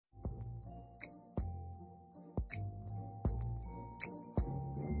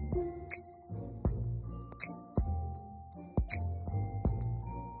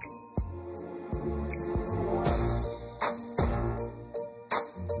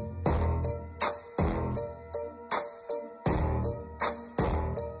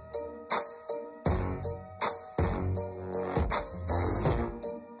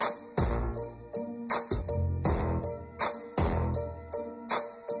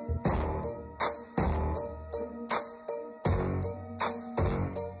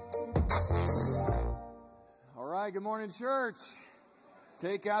good morning, church.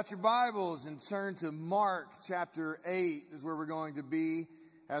 Take out your Bibles and turn to Mark chapter 8 is where we're going to be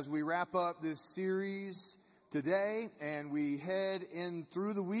as we wrap up this series today and we head in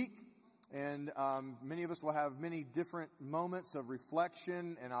through the week. And many of us will have many different moments of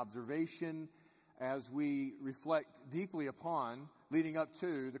reflection and observation as we reflect deeply upon leading up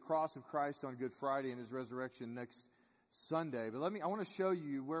to the cross of Christ on Good Friday and His resurrection next Sunday. But I want to show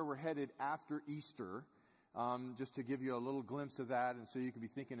you where we're headed after Easter, just to give you a little glimpse of that, and so you can be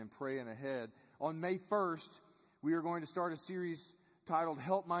thinking and praying ahead. On May 1st, we are going to start a series titled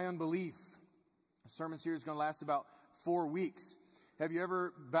Help My Unbelief. The sermon series is going to last about 4 weeks. Have you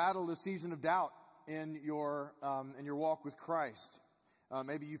ever battled a season of doubt in your walk with Christ?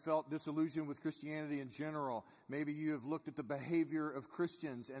 Maybe you felt disillusioned with Christianity in general. Maybe you have looked at the behavior of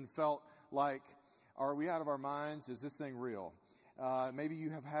Christians and felt like, are we out of our minds? Is this thing real? Maybe you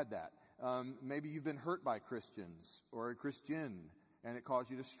have had that. Maybe you've been hurt by Christians or a Christian, and it caused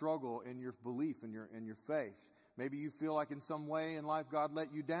you to struggle in your belief and your faith. Maybe you feel like in some way in life God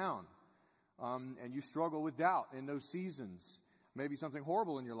let you down, and you struggle with doubt in those seasons. Maybe something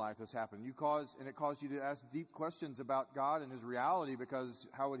horrible in your life has happened. It caused you to ask deep questions about God and His reality, because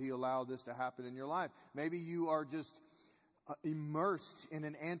how would He allow this to happen in your life? Maybe you are just immersed in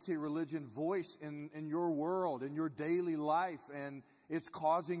an anti-religion voice in your world, in your daily life, and it's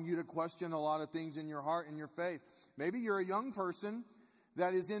causing you to question a lot of things in your heart and your faith. Maybe you're a young person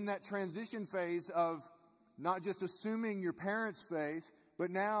that is in that transition phase of not just assuming your parents' faith,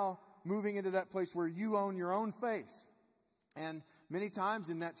 but now moving into that place where you own your own faith. And many times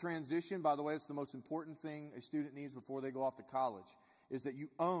in that transition, by the way, it's the most important thing a student needs before they go off to college, is that you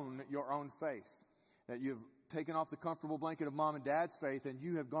own your own faith, that you've taken off the comfortable blanket of mom and dad's faith, and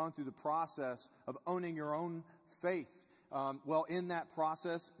you have gone through the process of owning your own faith. Well, in that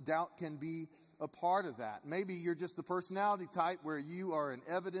process, doubt can be a part of that. Maybe you're just the personality type where you are an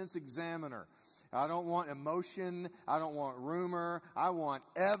evidence examiner. I don't want emotion. I don't want rumor. I want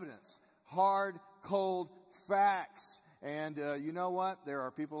evidence. Hard, cold facts. And you know what? There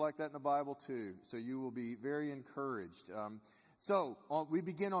are people like that in the Bible too. So you will be very encouraged. We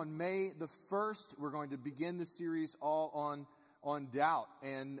begin on May the 1st. We're going to begin the series all on doubt.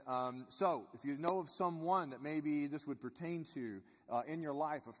 And so if you know of someone that maybe this would pertain to in your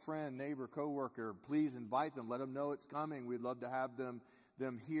life, a friend, neighbor, coworker, please invite them. Let them know it's coming. We'd love to have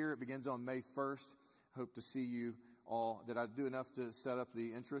them here. It begins on May 1st. Hope to see you all. Did I do enough to set up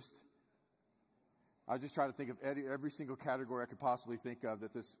the interest? I just try to think of every single category I could possibly think of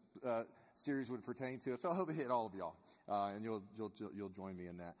that this series would pertain to. So I hope it hit all of y'all, and you'll join me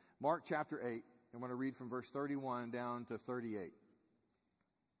in that. Mark chapter 8. I'm going to read from verse 31 down to 38.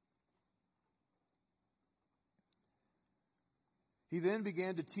 He then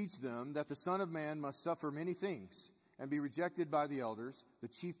began to teach them that the Son of Man must suffer many things and be rejected by the elders, the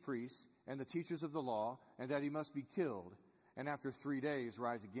chief priests, and the teachers of the law, and that He must be killed, and after 3 days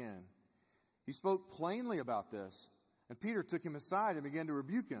rise again. He spoke plainly about this, and Peter took him aside and began to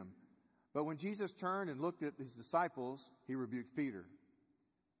rebuke him. But when Jesus turned and looked at His disciples, He rebuked Peter.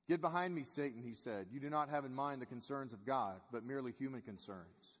 "Get behind me, Satan," He said. "You do not have in mind the concerns of God, but merely human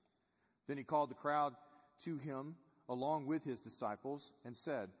concerns." Then He called the crowd to Him along with His disciples and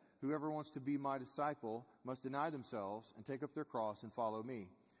said, "Whoever wants to be my disciple must deny themselves and take up their cross and follow me.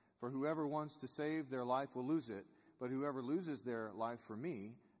 For whoever wants to save their life will lose it, but whoever loses their life for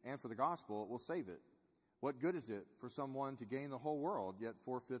me and for the gospel will save it. What good is it for someone to gain the whole world, yet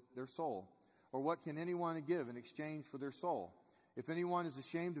forfeit their soul? Or what can anyone give in exchange for their soul? If anyone is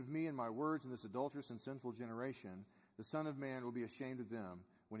ashamed of me and my words in this adulterous and sinful generation, the Son of Man will be ashamed of them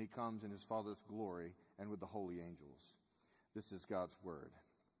when He comes in His Father's glory and with the holy angels." This is God's word.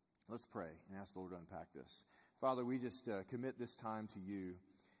 Let's pray and ask the Lord to unpack this. Father, we just commit this time to You.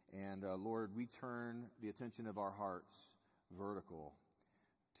 And Lord, we turn the attention of our hearts vertical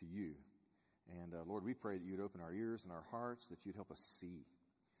to You. And Lord, we pray that You'd open our ears and our hearts, that You'd help us see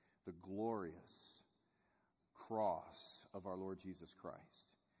the glorious cross of our Lord Jesus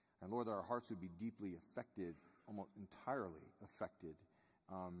Christ. And Lord, that our hearts would be deeply affected, almost entirely affected.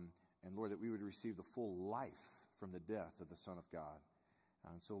 And Lord, that we would receive the full life from the death of the Son of God.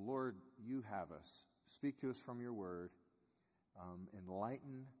 And so Lord, You have us. Speak to us from Your word.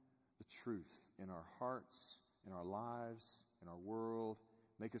 Enlighten the truth in our hearts, in our lives, in our world.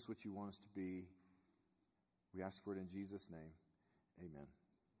 Make us what You want us to be. We ask for it in Jesus' name. Amen.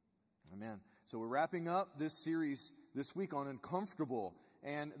 Amen. So we're wrapping up this series this week on uncomfortable.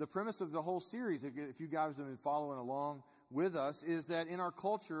 And the premise of the whole series, if you guys have been following along with us is that in our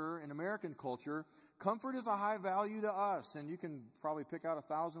culture, in American culture, comfort is a high value to us. And you can probably pick out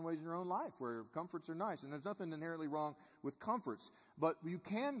 1,000 ways in your own life where comforts are nice. And there's nothing inherently wrong with comforts. But you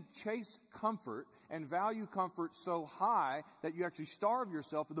can chase comfort and value comfort so high that you actually starve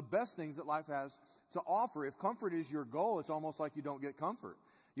yourself of the best things that life has to offer. If comfort is your goal, it's almost like you don't get comfort.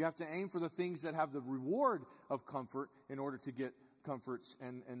 You have to aim for the things that have the reward of comfort in order to get comforts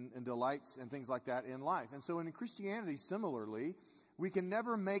and delights and things like that in life. And so in Christianity, similarly, we can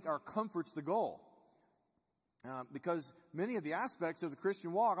never make our comforts the goal. Because many of the aspects of the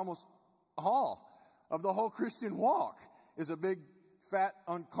Christian walk, almost all of the whole Christian walk, is a big, fat,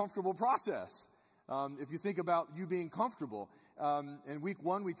 uncomfortable process. If you think about you being comfortable, in week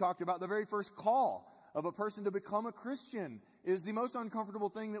 1 we talked about the very first call of a person to become a Christian is the most uncomfortable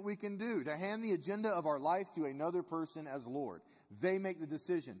thing that we can do, to hand the agenda of our life to another person as Lord. They make the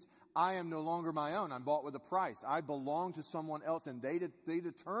decisions. I am no longer my own. I'm bought with a price. I belong to someone else, and they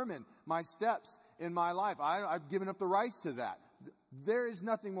determine my steps in my life. I've given up the rights to that. There is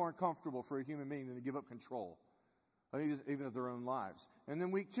nothing more uncomfortable for a human being than to give up control, even of their own lives. And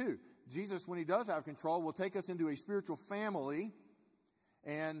then week 2, Jesus, when he does have control, will take us into a spiritual family,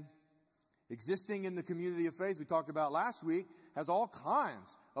 and existing in the community of faith we talked about last week has all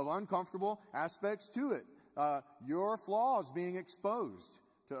kinds of uncomfortable aspects to it. Your flaws being exposed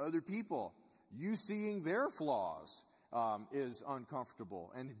to other people, you seeing their flaws is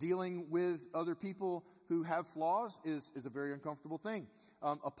uncomfortable. And dealing with other people who have flaws is a very uncomfortable thing.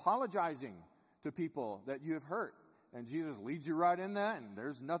 Apologizing to people that you have hurt. And Jesus leads you right in that, and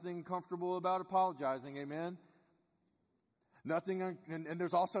there's nothing comfortable about apologizing, amen? And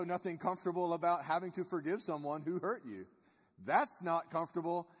there's also nothing comfortable about having to forgive someone who hurt you. That's not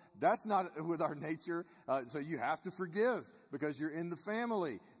comfortable. That's not with our nature. So you have to forgive because you're in the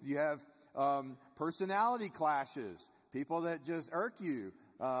family. You have personality clashes, people that just irk you.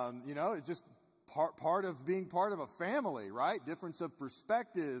 It's just part of being part of a family, right? Difference of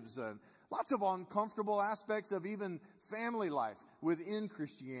perspectives and lots of uncomfortable aspects of even family life within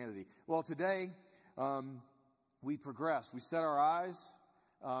Christianity. Well, today, we progress. We set our eyes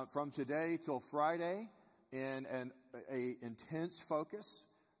from today till Friday in an intense focus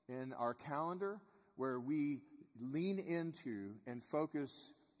in our calendar where we lean into and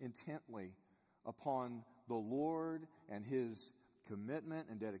focus intently upon the Lord and his commitment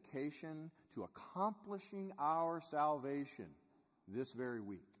and dedication to accomplishing our salvation this very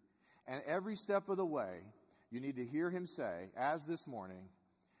week. And every step of the way, you need to hear him say, as this morning,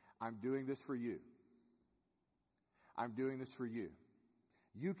 I'm doing this for you. I'm doing this for you.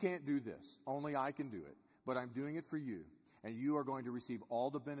 You can't do this. Only I can do it. But I'm doing it for you. And you are going to receive all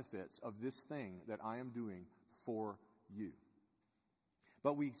the benefits of this thing that I am doing for you.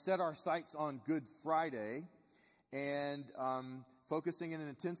 But we set our sights on Good Friday and focusing in an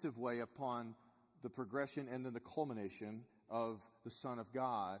intensive way upon the progression and then the culmination of the Son of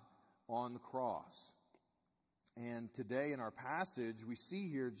God on the cross. And today in our passage, we see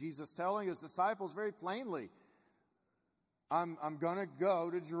here Jesus telling his disciples very plainly, I'm going to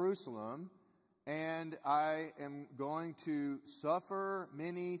go to Jerusalem, and I am going to suffer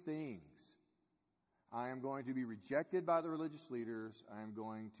many things. I am going to be rejected by the religious leaders. I am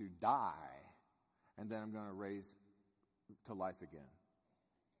going to die, and then I'm going to raise to life again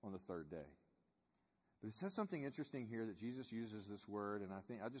on the third day. But it says something interesting here that Jesus uses this word, and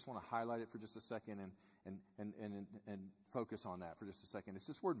I just want to highlight it for just a second and focus on that for just a second. It's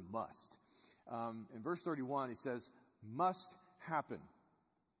this word must. In verse 31, he says, must happen.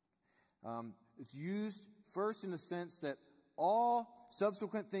 It's used first in the sense that all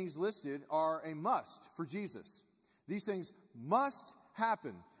subsequent things listed are a must for Jesus. These things must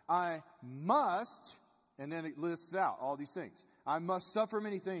happen. I must, and then it lists out all these things. I must suffer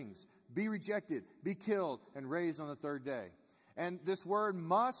many things, be rejected, be killed, and raised on the third day. And this word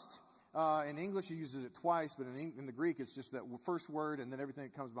must, in English he uses it twice, but in the Greek it's just that first word and then everything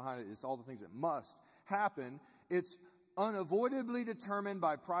that comes behind it is all the things that must happen. It's unavoidably determined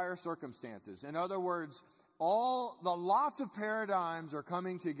by prior circumstances. In other words, lots of paradigms are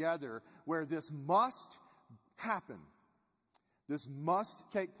coming together where this must happen. This must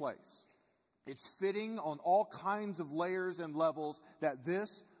take place. It's fitting on all kinds of layers and levels that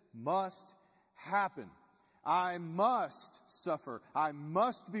this must happen. I must suffer. I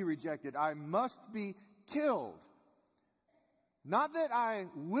must be rejected. I must be killed. Not that I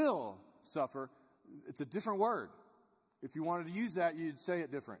will suffer. It's a different word. If you wanted to use that, you'd say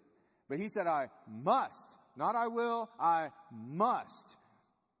it different. But he said, I must. Not I will, I must.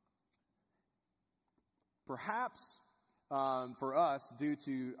 Perhaps for us, due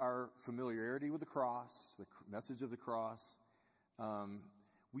to our familiarity with the cross, the message of the cross,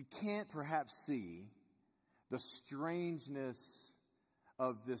 we can't perhaps see the strangeness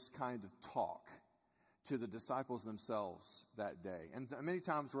of this kind of talk to the disciples themselves that day. And many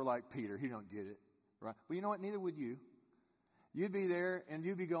times we're like, Peter, he don't get it, right? But you know what? Neither would you. You'd be there and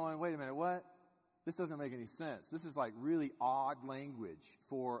you'd be going, wait a minute, what? This doesn't make any sense. This is like really odd language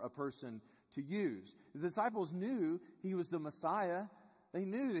for a person to use. The disciples knew he was the Messiah. They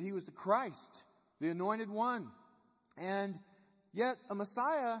knew that he was the Christ, the anointed one. And yet a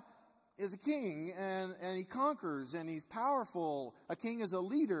Messiah is a king, and he conquers, and he's powerful. A king is a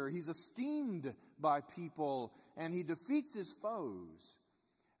leader. He's esteemed by people, and he defeats his foes.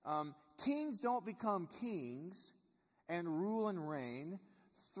 Kings don't become kings and rule and reign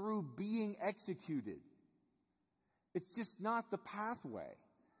through being executed. It's just not the pathway.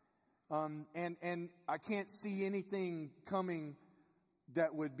 And I can't see anything coming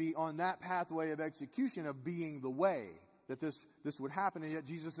that would be on that pathway of execution of being the way that this would happen. And yet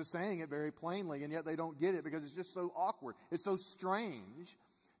Jesus is saying it very plainly, and yet they don't get it because it's just so awkward. It's so strange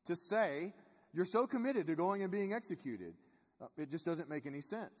to say, you're so committed to going and being executed. It just doesn't make any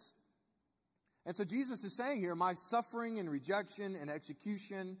sense. And so Jesus is saying here, my suffering and rejection and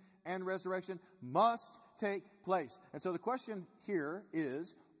execution and resurrection must take place. And so the question here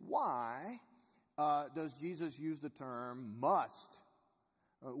is, why does Jesus use the term must?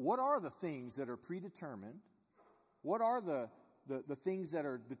 What are the things that are predetermined? What are the things that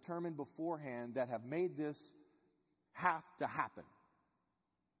are determined beforehand that have made this have to happen?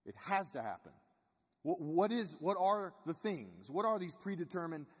 It has to happen. What are the things? What are these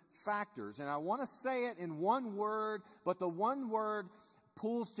predetermined factors? And I want to say it in one word, but the one word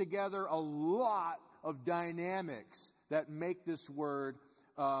pulls together a lot of dynamics that make this word,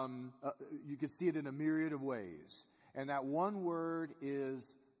 you can see it in a myriad of ways. And that one word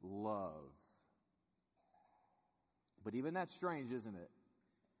is love. But even that's strange, isn't it?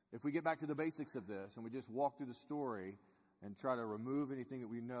 If we get back to the basics of this and we just walk through the story and try to remove anything that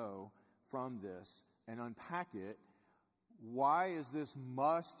we know from this and unpack it, why is this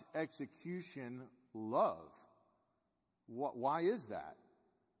must execution love? Why is that?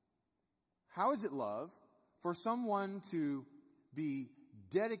 How is it love for someone to be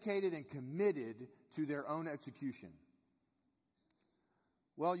dedicated and committed to their own execution?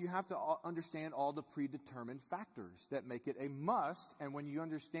 Well, you have to understand all the predetermined factors that make it a must. And when you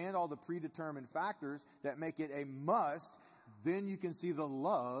understand all the predetermined factors that make it a must, then you can see the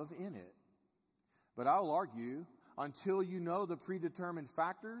love in it. But I'll argue, until you know the predetermined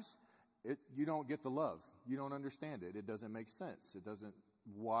factors, you don't get the love. You don't understand it. It doesn't make sense.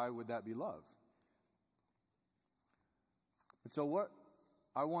 Why would that be love? And so what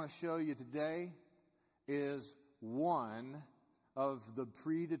I want to show you today is one of the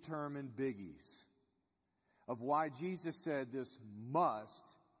predetermined biggies of why Jesus said this must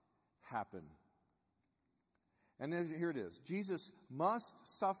happen. And here it is. Jesus must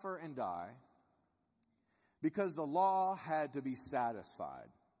suffer and die because the law had to be satisfied.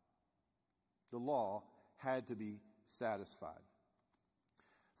 The law had to be satisfied.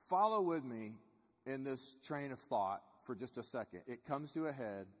 Follow with me in this train of thought for just a second. It comes to a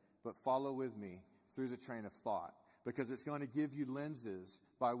head, but follow with me through the train of thought, because it's going to give you lenses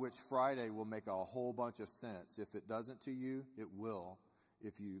by which Friday will make a whole bunch of sense. If it doesn't to you, it will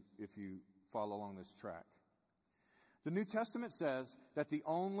if you follow along this track. The New Testament says that the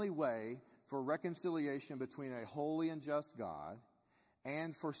only way for reconciliation between a holy and just God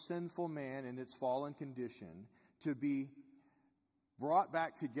and for sinful man in its fallen condition to be brought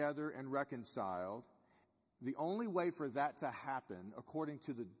back together and reconciled, the only way for that to happen, according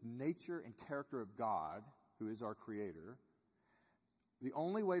to the nature and character of God, who is our Creator, the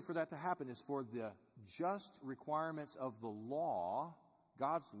only way for that to happen is for the just requirements of the law,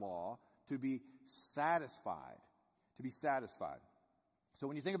 God's law, to be satisfied. To be satisfied. So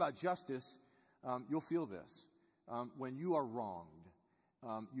when you think about justice, you'll feel this. When you are wronged,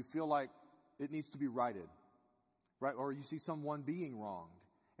 you feel like it needs to be righted, right? Or you see someone being wronged,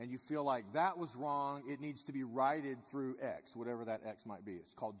 and you feel like that was wrong, it needs to be righted through X, whatever that X might be.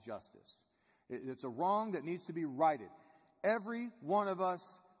 It's called justice. It's a wrong that needs to be righted. Every one of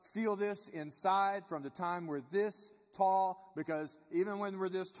us feel this inside from the time we're this tall, because even when we're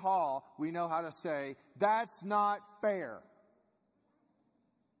this tall, we know how to say, that's not fair.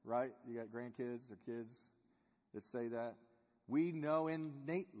 Right? You got grandkids or kids that say that. We know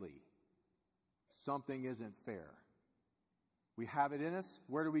innately something isn't fair. We have it in us.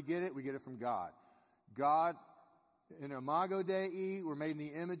 Where do we get it? We get it from God. God In Imago Dei, we're made in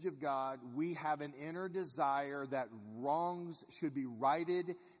the image of God. We have an inner desire that wrongs should be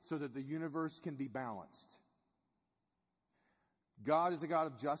righted so that the universe can be balanced. God is a God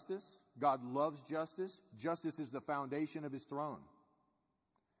of justice. God loves justice. Justice is the foundation of his throne.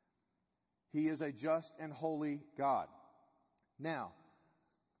 He is a just and holy God. Now,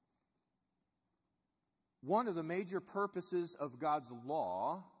 one of the major purposes of God's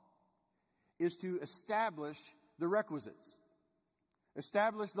law is to establish the requisites.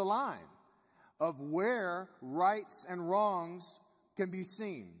 Establish the line of where rights and wrongs can be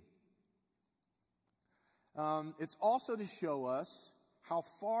seen. It's also to show us how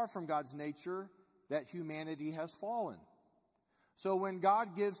far from God's nature that humanity has fallen. So when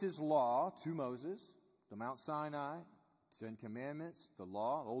God gives his law to Moses, the Mount Sinai, Ten Commandments, the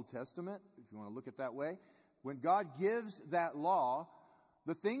law, Old Testament, if you want to look at it that way, when God gives that law,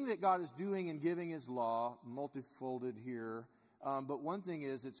 the thing that God is doing in giving his law, multifolded here, but one thing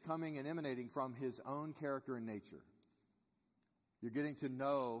is it's coming and emanating from his own character and nature. You're getting to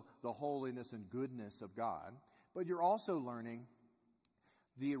know the holiness and goodness of God, but you're also learning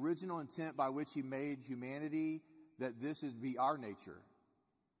the original intent by which he made humanity, that this is be our nature.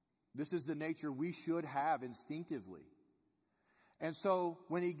 This is the nature we should have instinctively. And so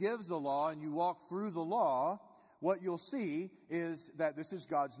when he gives the law and you walk through the law, what you'll see is that this is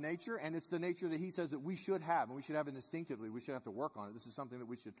God's nature, and it's the nature that he says that we should have, and we should have it instinctively. We should have to work on it. This is something that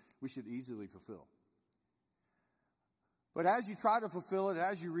we should easily fulfill. But as you try to fulfill it,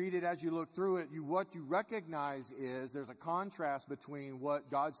 as you read it, as you look through it, what you recognize is there's a contrast between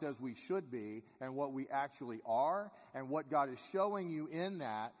what God says we should be and what we actually are. And what God is showing you in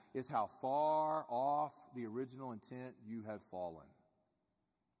that is how far off the original intent you have fallen.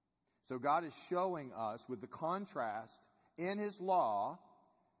 So God is showing us with the contrast in his law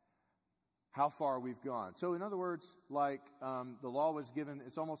how far we've gone. So in other words, like the law was given,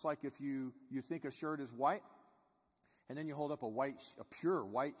 it's almost like if you think a shirt is white, and then you hold up a pure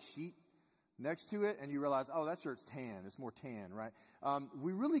white sheet next to it, and you realize, oh, that shirt's tan. It's more tan, right?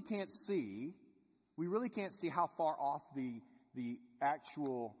 We really can't see how far off the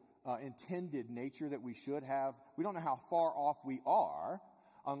actual intended nature that we should have. We don't know how far off we are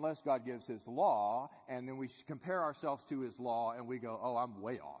unless God gives his law, and then we compare ourselves to his law, and we go, oh, I'm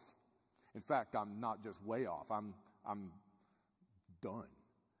way off. In fact, I'm not just way off. I'm done.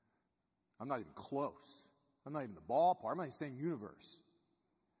 I'm not even close. I'm not even the ballpark. I'm not even the same universe.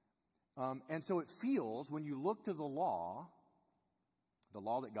 And so it feels, when you look to the law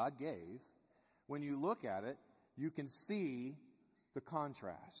that God gave, when you look at it, you can see the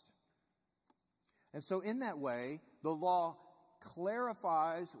contrast. And so in that way, the law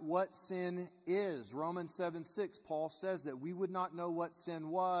clarifies what sin is. Romans 7:6, Paul says that we would not know what sin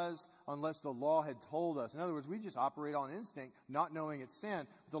was unless the law had told us. In other words, we just operate on instinct, not knowing it's sin.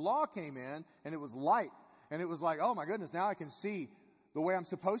 But the law came in, and it was light. And it was like, oh my goodness, now I can see the way I'm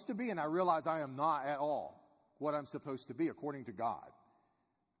supposed to be, and I realize I am not at all what I'm supposed to be according to God.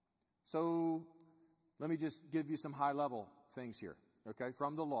 So let me just give you some high-level things here, okay,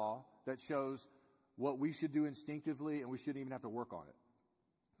 from the law that shows what we should do instinctively, and we shouldn't even have to work on it.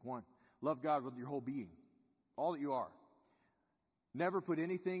 One, love God with your whole being, all that you are. Never put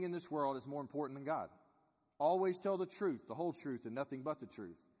anything in this world as more important than God. Always tell the truth, the whole truth, and nothing but the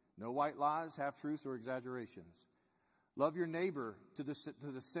truth. No white lies, half-truths, or exaggerations. Love your neighbor to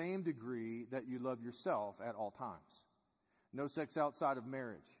the same degree that you love yourself at all times. No sex outside of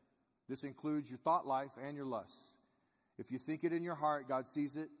marriage. This includes your thought life and your lusts. If you think it in your heart, God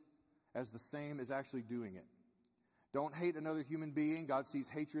sees it as the same as actually doing it. Don't hate another human being. God sees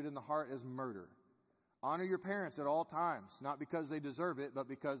hatred in the heart as murder. Honor your parents at all times, not because they deserve it, but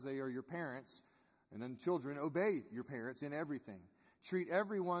because they are your parents. And then children, obey your parents in everything. Treat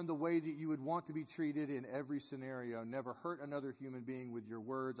everyone the way that you would want to be treated in every scenario. Never hurt another human being with your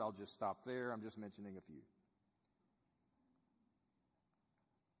words. I'll just stop there. I'm just mentioning a few.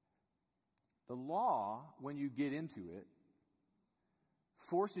 The law, when you get into it,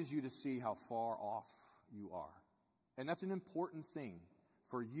 forces you to see how far off you are. And that's an important thing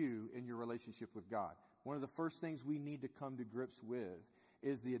for you in your relationship with God. One of the first things we need to come to grips with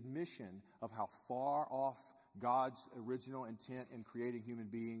is the admission of how far off God's original intent in creating human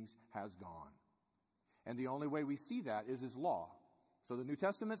beings has gone. And the only way we see that is his law. So the New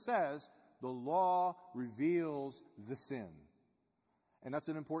Testament says the law reveals the sin. And that's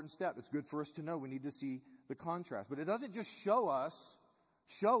an important step. It's good for us to know. We need to see the contrast. But it doesn't just show us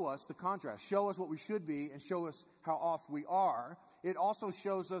the contrast, show us what we should be, and show us how off we are. It also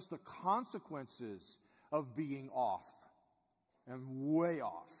shows us the consequences of being off and way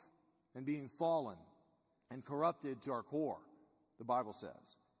off and being fallen. and corrupted to our core, the Bible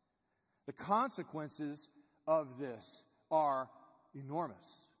says. The consequences of this are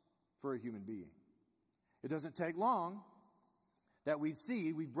enormous for a human being. It doesn't take long that we've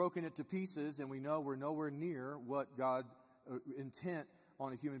broken it to pieces, and we know we're nowhere near what God intent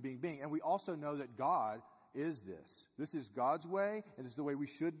on a human being. And we also know that God is this. This is God's way, and this is the way we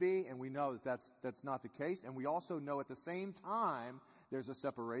should be, and we know that that's not the case. And we also know at the same time there's a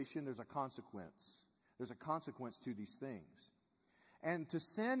separation, there's a consequence. There's a consequence to these things. And to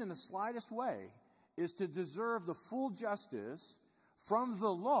sin in the slightest way is to deserve the full justice from the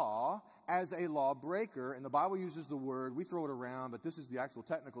law as a lawbreaker. And the Bible uses the word, we throw it around, but this is the actual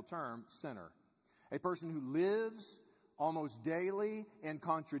technical term, sinner. A person who lives almost daily in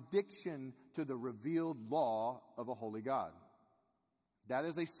contradiction to the revealed law of a holy God. That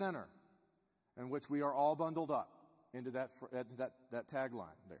is a sinner, in which we are all bundled up into that tagline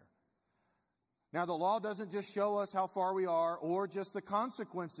there. Now, the law doesn't just show us how far we are or just the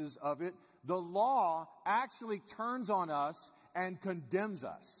consequences of it. The law actually turns on us and condemns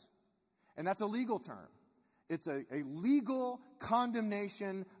us. And that's a legal term. It's a legal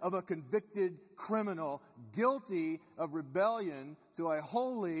condemnation of a convicted criminal guilty of rebellion to a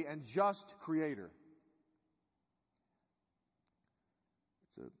holy and just Creator.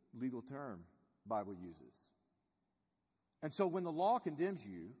 It's a legal term the Bible uses. And so when the law condemns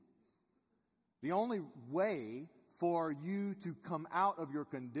you, the only way for you to come out of your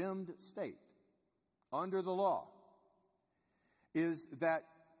condemned state under the law is that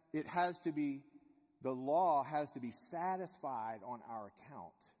the law has to be satisfied on our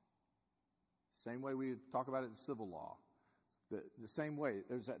account. Same way we talk about it in civil law. The same way,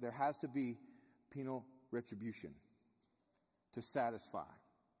 there has to be penal retribution to satisfy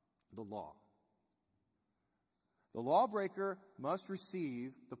the law. The lawbreaker must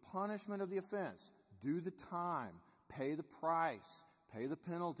receive the punishment of the offense, do the time, pay the price, pay the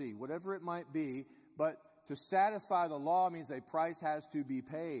penalty, whatever it might be. But to satisfy the law means a price has to be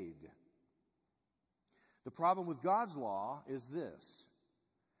paid. The problem with God's law is this: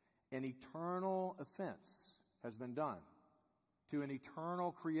 an eternal offense has been done to an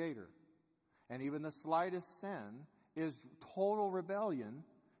eternal Creator. And even the slightest sin is total rebellion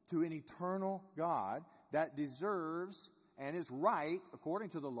to an eternal God that deserves and is right, according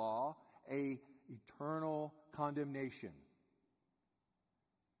to the law, an eternal condemnation.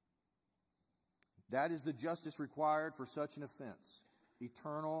 That is the justice required for such an offense: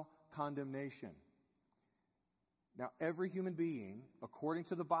 eternal condemnation. Now, every human being, according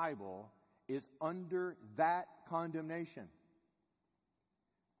to the Bible, is under that condemnation.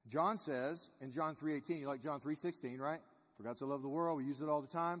 John says in John 3:18, you like John 3:16, right? For God so loved the world, we use it all the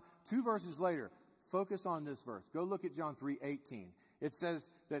time. 2 verses later, focus on this verse. Go look at John 3:18. It says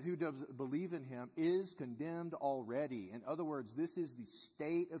that who does believe in him is condemned already. In other words, this is the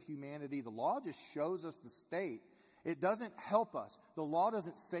state of humanity. The law just shows us the state. It doesn't help us. The law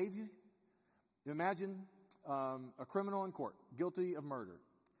doesn't save you. Imagine a criminal in court, guilty of murder,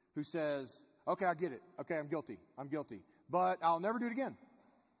 who says, okay, I get it. Okay, I'm guilty. But I'll never do it again.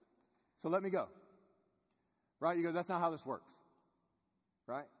 So let me go. Right? You go, that's not how this works.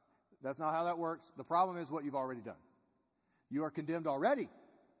 Right? That's not how that works. The problem is what you've already done. You are condemned already.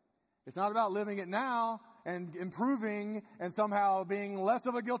 It's not about living it now and improving and somehow being less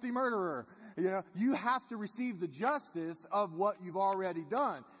of a guilty murderer. You have to receive the justice of what you've already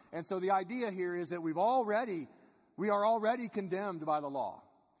done. And so the idea here is that we are already condemned by the law.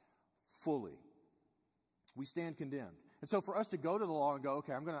 Fully. We stand condemned. And so for us to go to the law and go,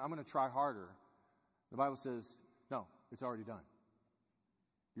 okay, I'm going to try harder. The Bible says, no, it's already done.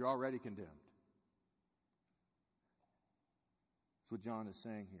 You're already condemned. That's what John is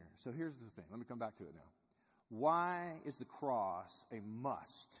saying here. So here's the thing. Let me come back to it now. Why is the cross a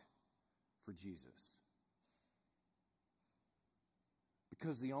must for Jesus?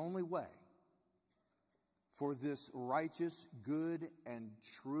 Because the only way for this righteous, good, and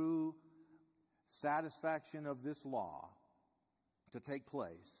true satisfaction of this law to take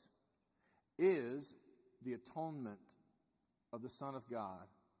place is the atonement of the Son of God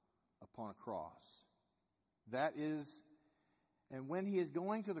upon a cross. That is, and when he is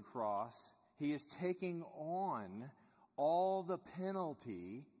going to the cross, he is taking on all the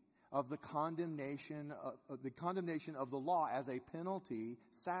penalty of the condemnation of the law as a penalty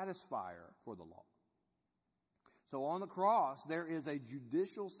satisfier for the law. So on the cross, there is a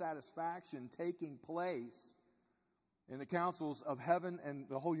judicial satisfaction taking place in the councils of heaven and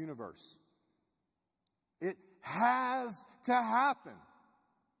the whole universe. It has to happen.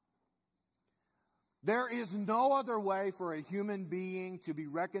 There is no other way for a human being to be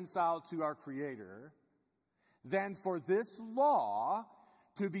reconciled to our Creator than for this law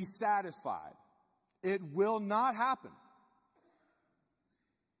to be satisfied. It will not happen.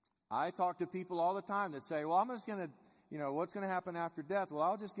 I talk to people all the time that say, well, I'm just going to, what's going to happen after death? Well,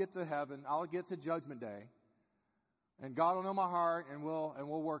 I'll just get to heaven. I'll get to Judgment Day. And God will know my heart, and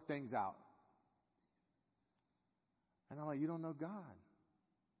we'll work things out. And I'm like, you don't know God.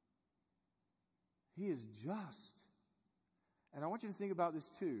 He is just. And I want you to think about this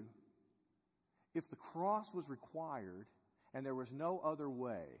too. If the cross was required and there was no other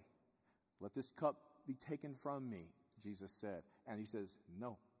way, let this cup be taken from me, Jesus said. And he says,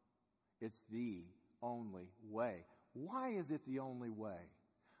 no, it's the only way. Why is it the only way?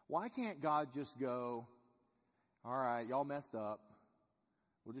 Why can't God just go, all right, y'all messed up.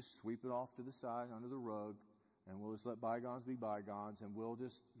 We'll just sweep it off to the side, under the rug, and we'll just let bygones be bygones, and we'll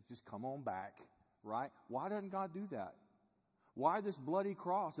just come on back, right? Why doesn't God do that? Why this bloody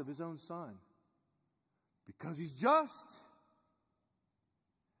cross of his own son? Because he's just.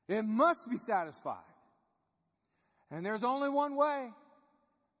 It must be satisfied. And there's only one way.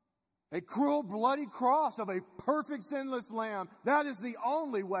 A cruel, bloody cross of a perfect, sinless lamb. That is the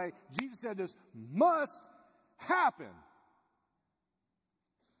only way. Jesus said this must happen.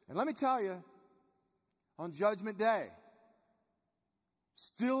 And let me tell you, on Judgment Day,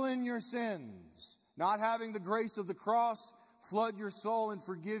 still in your sins, not having the grace of the cross flood your soul and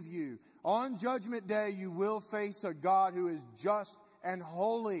forgive you. On Judgment Day, you will face a God who is just and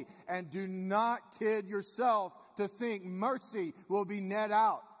holy. And do not kid yourself to think mercy will be net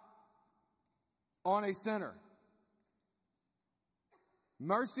out on a sinner.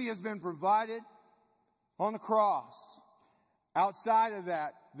 Mercy has been provided on the cross. Outside of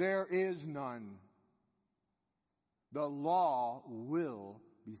that, there is none. The law will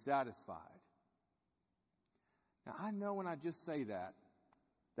be satisfied. Now, I know when I just say that,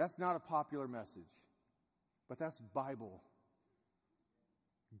 that's not a popular message, but that's Bible.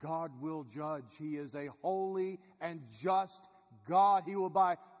 God will judge. He is a holy and just God. He will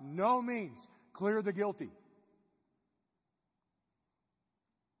by no means clear the guilty.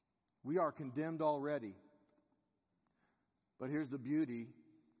 We are condemned already. But here's the beauty.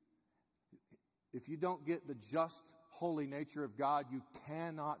 If you don't get the just, holy nature of God, you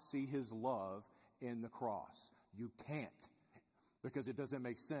cannot see his love in the cross. You can't, because it doesn't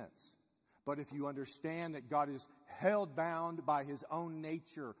make sense. But if you understand that God is held bound by his own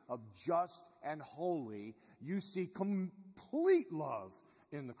nature of just and holy, you see complete love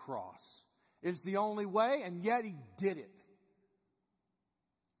in the cross. It's the only way, and yet he did it.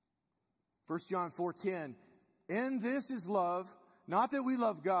 1 John 4:10, in this is love, not that we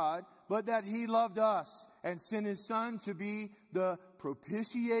love God, but that he loved us and sent his son to be the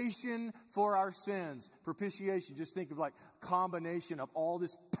propitiation for our sins. Propitiation, just think of like a combination of all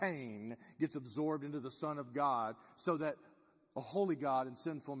this pain gets absorbed into the Son of God so that a holy God and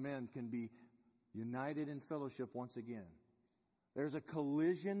sinful men can be united in fellowship once again. There's a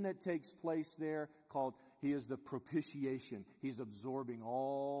collision that takes place there called, he is the propitiation. He's absorbing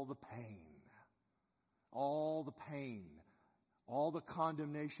all the pain, all the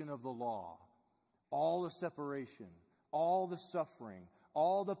condemnation of the law, all the separation, all the suffering,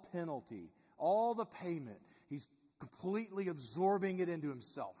 all the penalty, all the payment. He's completely absorbing it into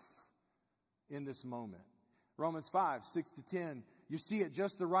himself in this moment. Romans 5:6-10, you see at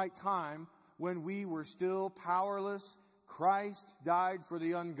just the right time, when we were still powerless, Christ died for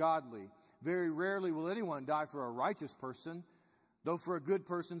the ungodly. Very rarely will anyone die for a righteous person, though for a good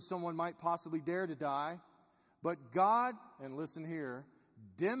person someone might possibly dare to die. But God, and listen here,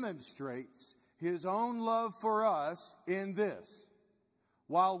 demonstrates his own love for us in this.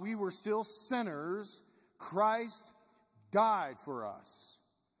 While we were still sinners, Christ died for us.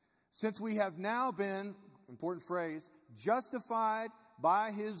 Since we have now been, important phrase, justified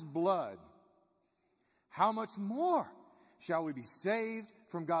by his blood, how much more shall we be saved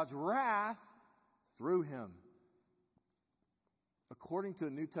from God's wrath through him? According to a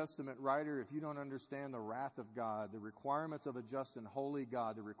New Testament writer, if you don't understand the wrath of God, the requirements of a just and holy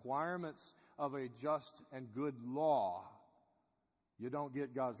God, the requirements of a just and good law, you don't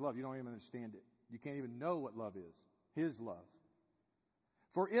get God's love. You don't even understand it. You can't even know what love is. His love.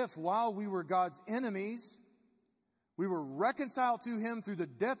 For if, while we were God's enemies, we were reconciled to him through the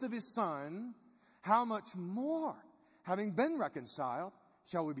death of his Son, how much more, having been reconciled,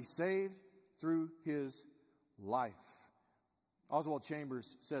 shall we be saved through his life? Oswald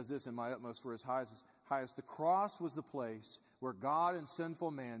Chambers says this in My Utmost for his highest. The cross was the place where God and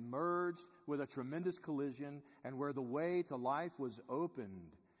sinful man merged with a tremendous collision and where the way to life was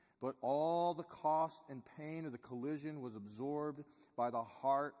opened. But all the cost and pain of the collision was absorbed by the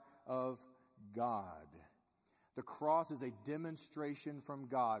heart of God. The cross is a demonstration from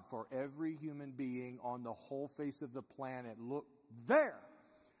God for every human being on the whole face of the planet. Look there.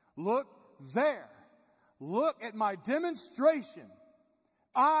 Look there. Look at my demonstration.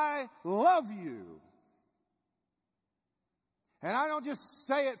 I love you. And I don't just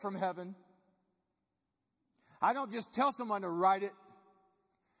say it from heaven. I don't just tell someone to write it.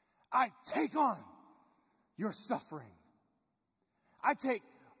 I take on your suffering. I take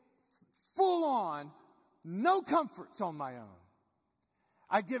full on, no comforts on my own.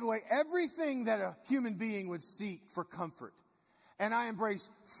 I give away everything that a human being would seek for comfort. And I embrace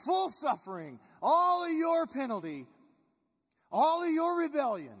full suffering, all of your penalty, all of your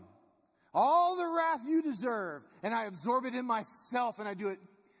rebellion, all the wrath you deserve. And I absorb it in myself, and I do it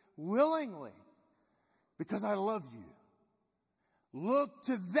willingly because I love you. Look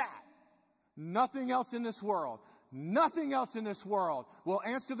to that. Nothing else in this world. Nothing else in this world will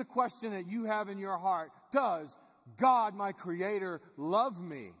answer the question that you have in your heart. Does God, my Creator, love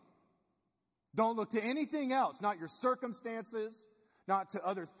me? Don't look to anything else, not your circumstances, not to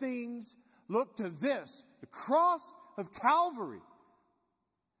other things. Look to this, the cross of Calvary.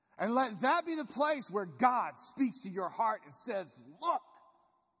 And let that be the place where God speaks to your heart and says,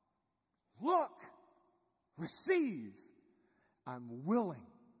 look, receive. I'm willing.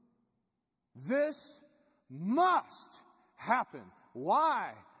 This must happen.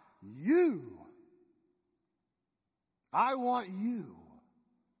 Why? You. I want you.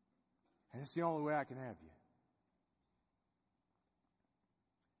 And it's the only way I can have you.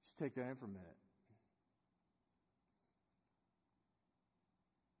 Just take that in for a minute.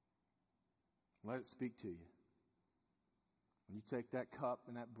 Let it speak to you. When you take that cup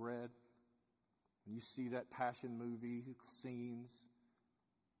and that bread, when you see that Passion movie scenes,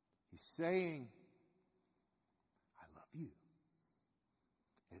 he's saying, I love you.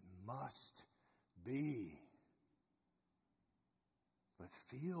 It must be. But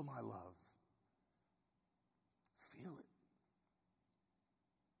feel my love. Feel it.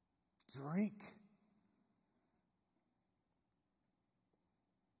 Drink.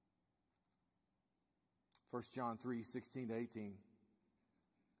 1 John 3:16-18.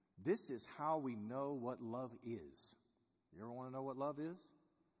 This is how we know what love is. You ever want to know what love is?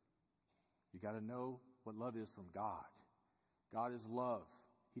 You got to know what love is from God. God is love.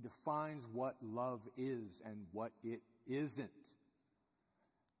 He defines what love is and what it isn't.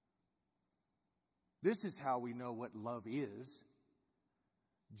 This is how we know what love is.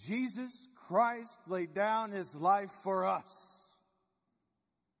 Jesus Christ laid down his life for us.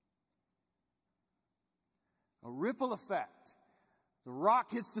 A ripple effect. The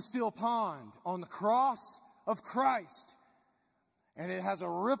rock hits the steel pond on the cross of Christ. And it has a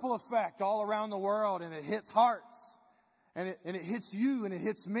ripple effect all around the world, and it hits hearts. And it hits you, and it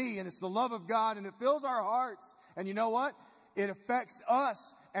hits me, and it's the love of God, and it fills our hearts. And you know what? It affects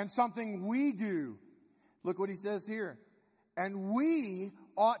us and something we do. Look what he says here. And we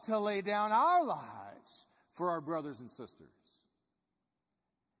ought to lay down our lives for our brothers and sisters.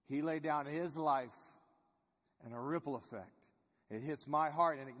 He laid down his life, and a ripple effect. It hits my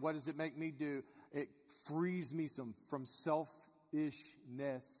heart, and what does it make me do? It frees me from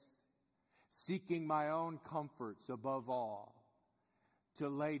selfishness, seeking my own comforts above all, to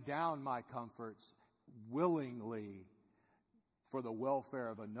lay down my comforts willingly for the welfare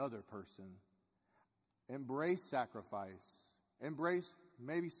of another person. Embrace sacrifice. Embrace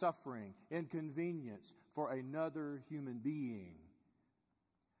maybe suffering, inconvenience for another human being.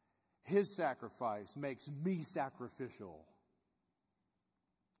 His sacrifice makes me sacrificial.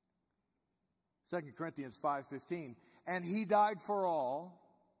 2 Corinthians 5:15. And he died for all,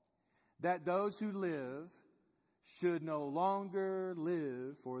 that those who live should no longer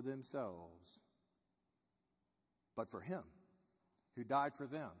live for themselves, but for him who died for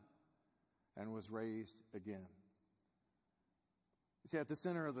them and was raised again. You see, at the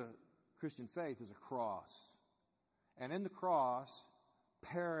center of the Christian faith is a cross. And in the cross,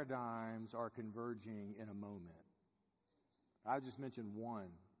 paradigms are converging in a moment. I just mentioned one,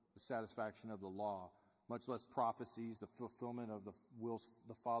 the satisfaction of the law, much less prophecies, the fulfillment of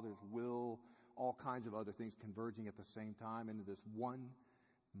the Father's will, all kinds of other things converging at the same time into this one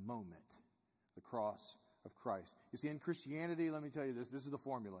moment, the cross of Christ. You see, in Christianity, let me tell you this is the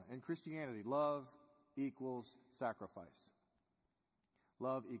formula. In Christianity, love equals sacrifice.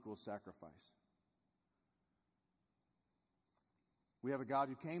 Love equals sacrifice. We have a God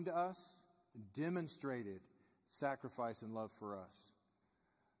who came to us, demonstrated sacrifice and love for us.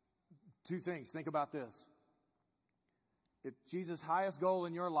 Two things. Think about this. If Jesus' highest goal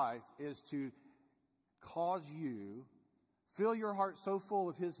in your life is to cause you, fill your heart so full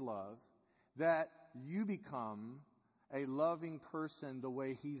of his love, that you become a loving person the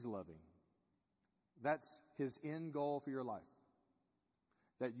way He's loving. That's His end goal for your life.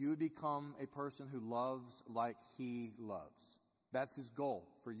 That you would become a person who loves like He loves. That's His goal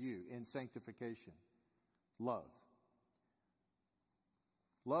for you in sanctification. Love.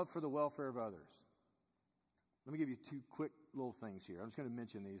 Love for the welfare of others. Let me give you two quick little things here. I'm just going to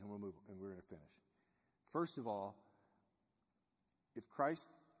mention these and we'll move and we're going to finish. First of all,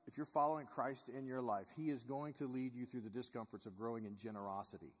 if you're following Christ in your life, He is going to lead you through the discomforts of growing in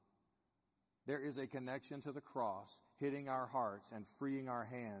generosity. There is a connection to the cross hitting our hearts and freeing our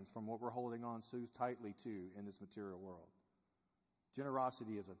hands from what we're holding on so tightly to in this material world.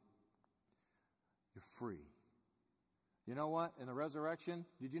 Generosity is you're free. You know what? In the resurrection,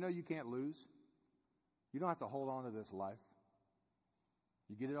 did you know you can't lose? You don't have to hold on to this life.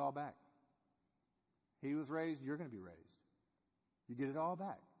 You get it all back. He was raised, you're going to be raised. You get it all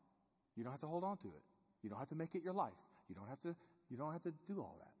back. You don't have to hold on to it. You don't have to make it your life. You don't have to do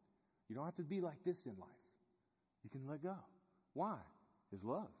all that. You don't have to be like this in life. You can let go. Why? His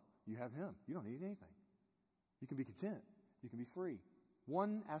love. You have Him. You don't need anything. You can be content. You can be free.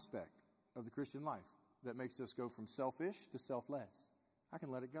 One aspect of the Christian life that makes us go from selfish to selfless. I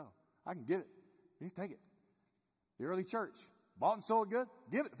can let it go. I can give it. You can take it. The early church, bought and sold good,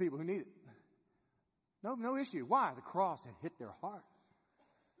 give it to people who need it. No issue. Why? The cross had hit their heart.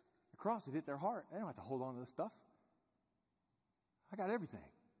 The cross had hit their heart. They don't have to hold on to this stuff. I got everything.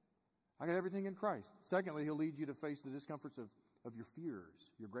 I got everything in Christ. Secondly, He'll lead you to face the discomforts of your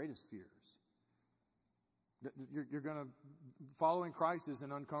fears, your greatest fears. You're going to, following Christ is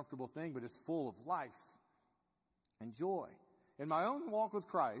an uncomfortable thing, but it's full of life and joy. In my own walk with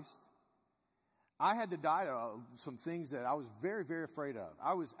Christ, I had to die to some things that I was very, very afraid of.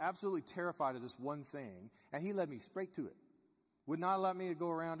 I was absolutely terrified of this one thing, and He led me straight to it. Would not let me go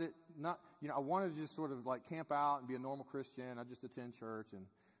around it. I wanted to just sort of like camp out and be a normal Christian. I just attend church and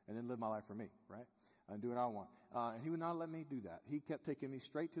then live my life for me, right? And do what I want. And He would not let me do that. He kept taking me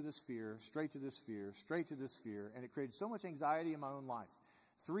straight to this fear, straight to this fear, straight to this fear, and it created so much anxiety in my own life.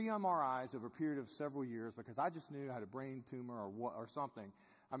 3 MRIs over a period of several years because I just knew I had a brain tumor or something.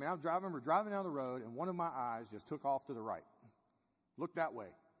 I mean, we're driving down the road, and one of my eyes just took off to the right. Looked that way.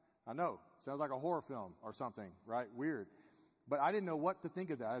 I know. Sounds like a horror film or something, right? Weird. But I didn't know what to think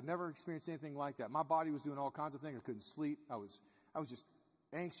of that. I'd never experienced anything like that. My body was doing all kinds of things. I couldn't sleep. I was just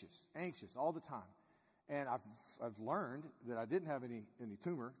anxious all the time. And I've learned that I didn't have any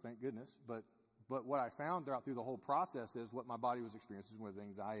tumor, thank goodness. But what I found through the whole process is what my body was experiencing was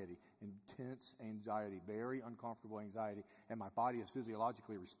anxiety, intense anxiety, very uncomfortable anxiety. And my body is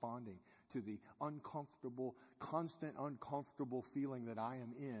physiologically responding to the constant uncomfortable feeling that I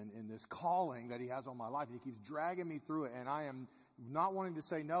am in this calling that He has on my life. And He keeps dragging me through it. And I am not wanting to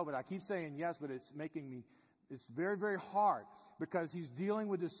say no, but I keep saying yes, but it's very, very hard because He's dealing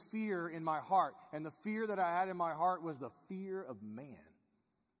with this fear in my heart. And the fear that I had in my heart was the fear of man.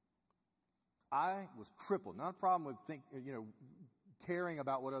 I was crippled. Not a problem with caring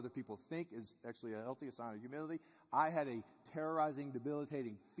about what other people think is actually a healthy sign of humility. I had a terrorizing,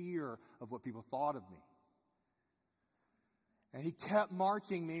 debilitating fear of what people thought of me. And He kept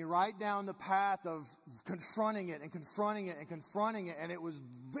marching me right down the path of confronting it and confronting it and confronting it. And it was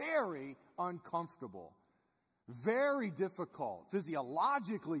very uncomfortable. Very difficult,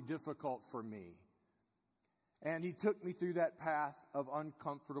 physiologically difficult for me. And He took me through that path of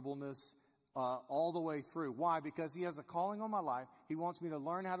uncomfortableness all the way through. Why? Because He has a calling on my life. He wants me to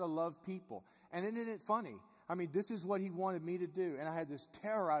learn how to love people. And isn't it funny? I mean, this is what He wanted me to do. And I had this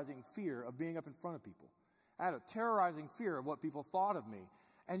terrorizing fear of being up in front of people. I had a terrorizing fear of what people thought of me.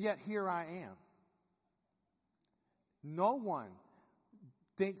 And yet here I am. No one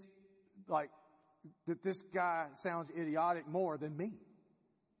thinks like that this guy sounds idiotic more than me.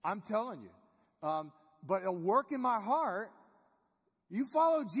 I'm telling you. But a work in my heart, you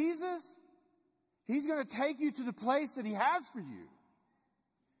follow Jesus, He's going to take you to the place that He has for you.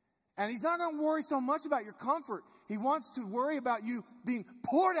 And He's not going to worry so much about your comfort. He wants to worry about you being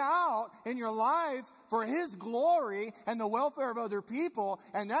poured out in your life for His glory and the welfare of other people.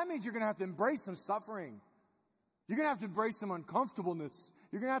 And that means you're going to have to embrace some suffering. You're going to have to embrace some uncomfortableness.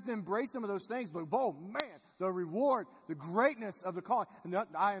 You're going to have to embrace some of those things. But, oh, man, the reward, the greatness of the calling. And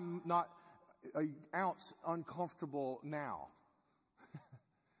I am not an ounce uncomfortable now.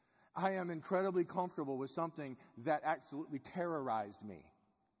 I am incredibly comfortable with something that absolutely terrorized me.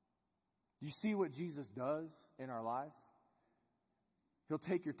 You see what Jesus does in our life? He'll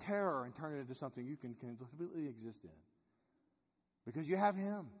take your terror and turn it into something you can completely exist in. Because you have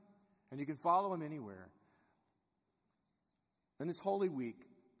Him. And you can follow Him anywhere. In this Holy Week,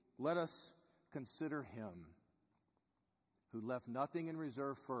 let us consider Him who left nothing in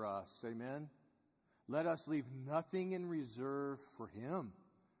reserve for us. Amen? Let us leave nothing in reserve for Him.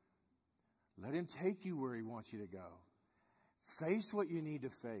 Let Him take you where He wants you to go. Face what you need to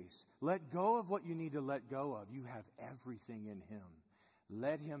face. Let go of what you need to let go of. You have everything in Him.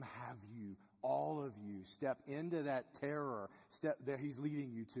 Let Him have you, all of you. Step into that terror. Step there He's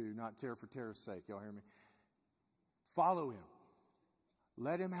leading you to, not terror for terror's sake. Y'all hear me? Follow Him.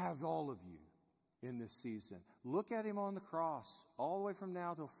 Let Him have all of you in this season. Look at Him on the cross all the way from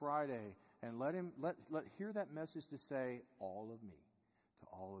now till Friday, and let hear that message to say, all of me to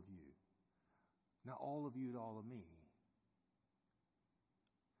all of you. Not all of you to all of me.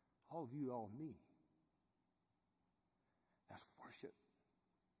 All of you to all of me. That's worship.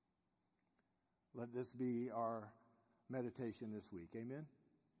 Let this be our meditation this week. Amen?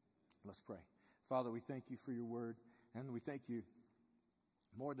 Let's pray. Father, we thank you for your word, and we thank you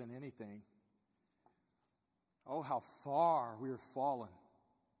more than anything. Oh, how far we are fallen.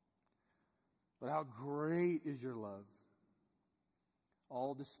 But how great is your love.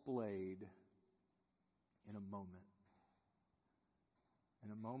 All displayed in a moment.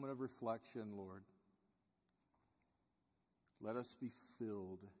 In a moment of reflection, Lord. Let us be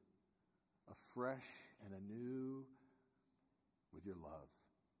filled afresh and anew with your love.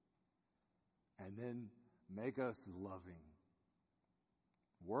 And then make us loving.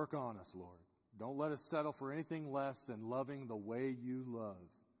 Work on us, Lord. Don't let us settle for anything less than loving the way you love.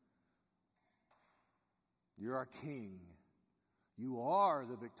 You're our King. You are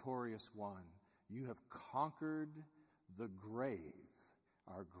the victorious one. You have conquered the grave,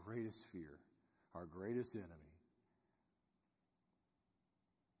 our greatest fear, our greatest enemy.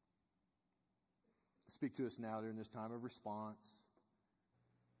 Speak to us now during this time of response.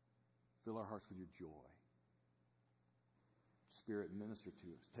 Fill our hearts with your joy. Spirit, minister to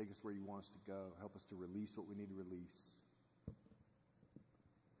us. Take us where you want us to go. Help us to release what we need to release.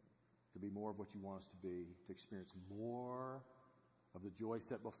 To be more of what you want us to be. To experience more of the joy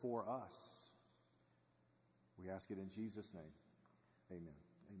set before us. We ask it in Jesus' name. Amen.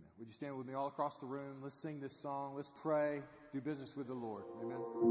 Amen. Would you stand with me all across the room? Let's sing this song. Let's pray. Do business with the Lord. Amen.